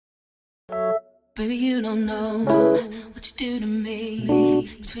Baby, you don't know what you do to me.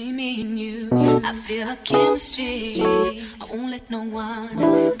 Between me and you, I feel like chemistry. I won't let no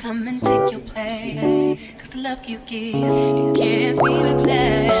one come and take your place. Cause the love you give, it can't be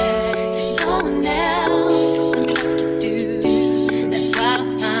replaced. See, no one else will do like you do. That's why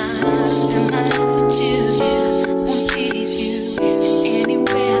I spend my life with you. I wanna please you in any way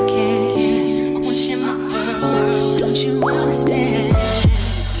I can. I wanna share my world, don't you understand?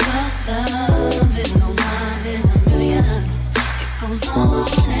 Your love is a one in a million. It goes on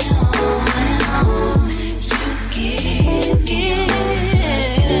and on and on. You give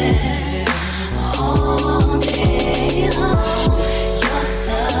all day long. Your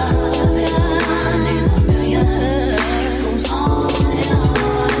love is a one in a million. It goes on and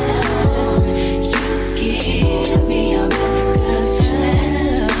on and on. You give me a really good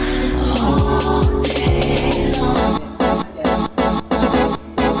feeling all day long.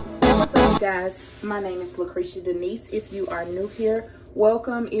 What's up, guys? My name is Lucretia Denise. If you are new here,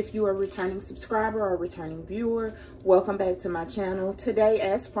 welcome. If you are a returning subscriber or a returning viewer, welcome back to my channel. Today,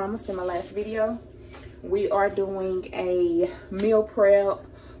 as promised in my last video, we are doing a meal prep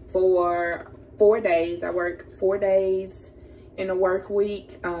for 4 days. I work 4 days in a work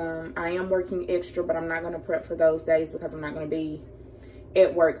week. I am working extra, but I'm not going to prep for those days because I'm not going to be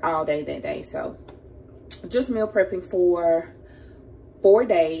at work all day that day. So just meal prepping for 4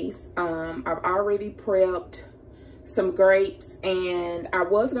 days. I've already prepped some grapes, and I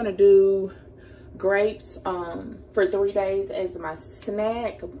was gonna do grapes for 3 days as my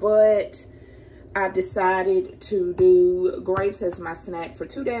snack, but I decided to do grapes as my snack for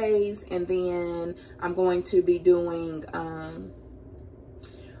 2 days, and then I'm going to be doing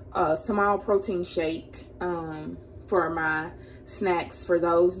a small protein shake for my snacks for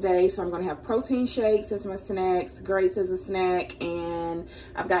those days. So I'm gonna have protein shakes as my snacks, grapes as a snack, and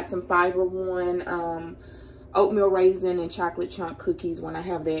I've got some Fiber One oatmeal raisin and chocolate chunk cookies when I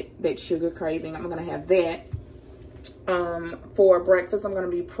have that sugar craving. I'm gonna have that. For breakfast, I'm gonna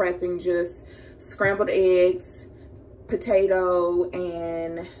be prepping just scrambled eggs, potato,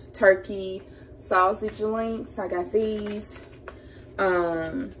 and turkey sausage links. I got these.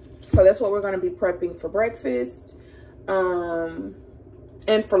 So that's what we're gonna be prepping for breakfast.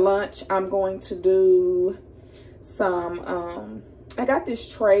 And for lunch, I'm going to do some, I got this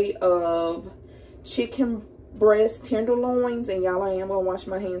tray of chicken breast tenderloins, and y'all, I am gonna wash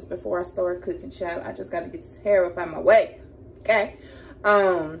my hands before I start cooking, child. I just got to get this hair up out my way, okay? But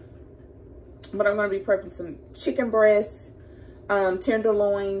I'm gonna be prepping some chicken breasts,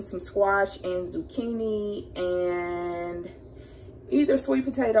 tenderloins, some squash and zucchini, and either sweet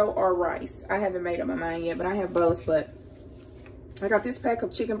potato or rice. I haven't made up my mind yet, but I have both. But I got this pack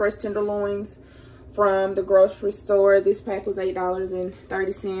of chicken breast tenderloins from the grocery store. This pack was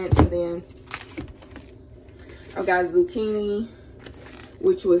 $8.30, and then I've got zucchini,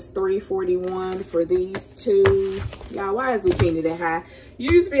 which was $3.41 for these two. Y'all, why is zucchini that high?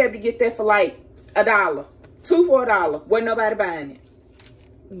 You used to be able to get that for like $1, 2 for $1. Wasn't nobody buying it.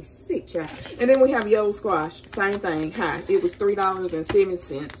 He's sick, child. And then we have yellow squash, same thing, high. It was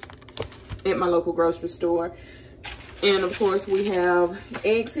 $3.07 at my local grocery store. And of course, we have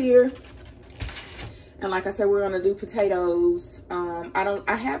eggs here. And like I said, we're gonna do potatoes. I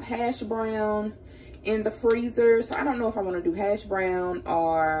have hash brown in the freezer, so I don't know if I want to do hash brown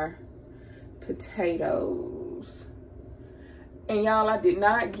or potatoes. And y'all, I did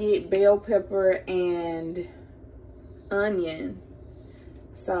not get bell pepper and onion,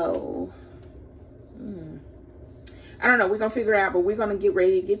 so I don't know. We're gonna figure it out, but we're gonna get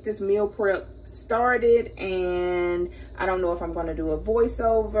ready to get this meal prep started. And I don't know if I'm gonna do a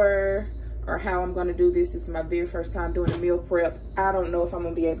voiceover or how I'm gonna do this. This is my very first time doing a meal prep. I don't know if I'm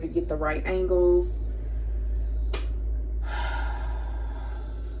gonna be able to get the right angles.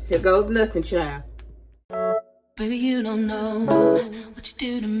 Here goes nothing, child. Baby, you don't know what you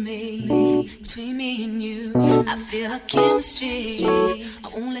do to me. Between me and you, I feel like chemistry. I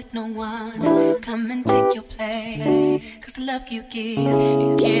won't let no one come and take your place. Cause the love you give,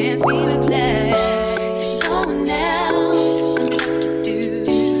 it can't be replaced. See, no one else will do like you do.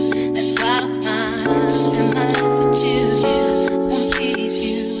 That's why I spend my life with you. I wanna please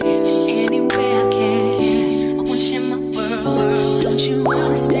you in any way I can. I wanna share my world, don't you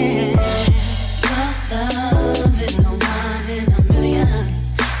understand? Your love is a one in a million.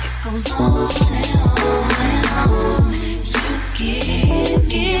 It goes on and on and on. You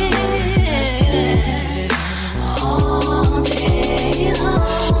give all day long.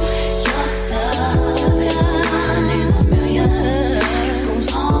 Your love is a one in a million.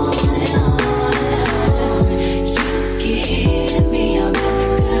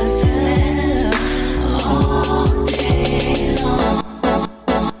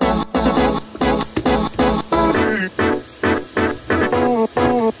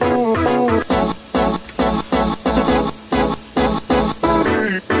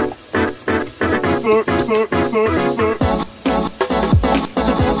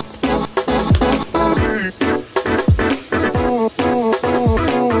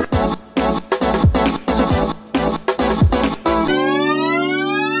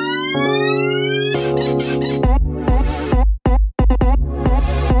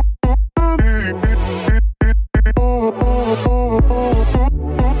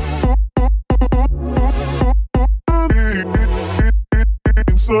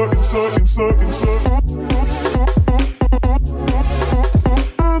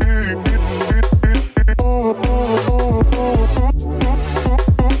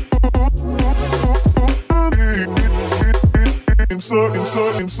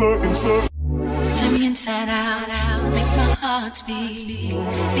 Turn me inside out, make my heart beat.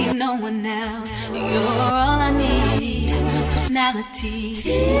 Need no one else, you're all I need. Personality,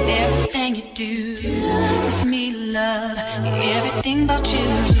 everything you do, it's me love, everything about you.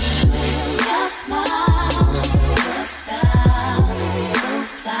 Your smile, your style, so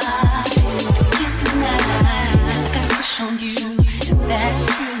fly, I can't deny. I got a crush on you, that's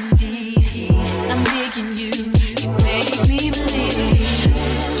true indeed. I'm digging you, you make me believe.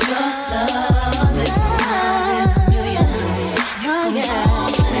 Your love is one in a million. It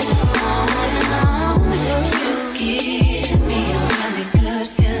goes on and on and on. You give me a really good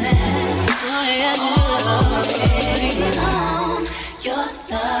feeling. All day long. Your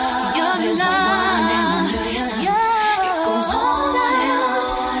love is one in a million. It goes on and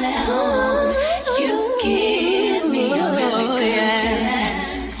on and on. You give me a really good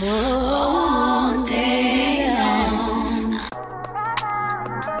feeling. All day long.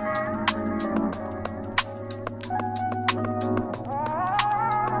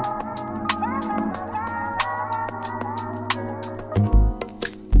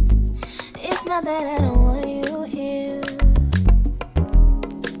 It's not that I don't want you here.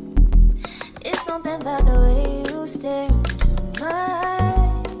 It's something about the way you stare into my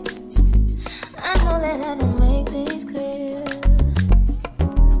eyes. I know that I don't make things clear.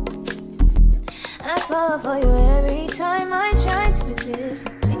 I fall for you every time I try to resist.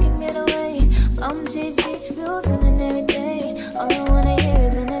 We can get away from these beach views and then every day. All I wanna hear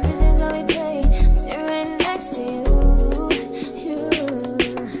is an visions that we play. Sit right next to you.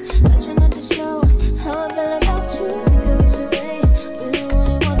 I try not to show how I feel about you. Think I wish away. Really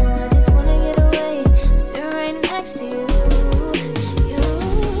wanna, I just wanna get away. Sit right next to you.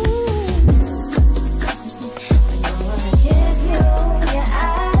 I don't wanna kiss you. Yeah,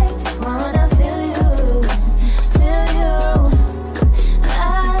 I just wanna feel you. Feel you. I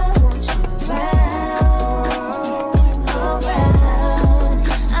want you around, around.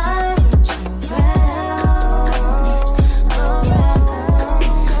 I want you around, around.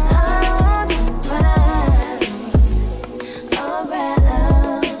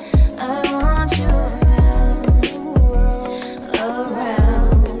 I want you around, around. I want you around,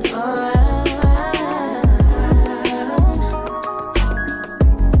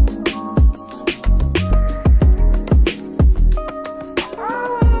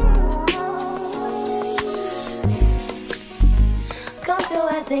 come through,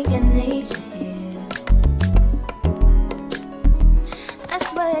 I think I need you here. I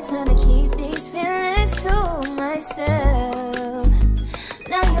swear it's time to keep these feelings to myself.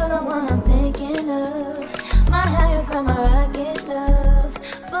 Now you're the one I'm thinking of. My higher ground, my rocket love.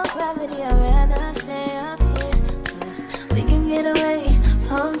 For gravity, I'd rather stay up here. We can get away,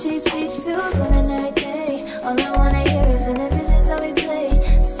 palm trees, beach views on a night day. All I wanna hear is an visions that we play.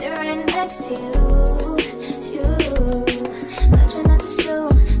 Sit right next to you.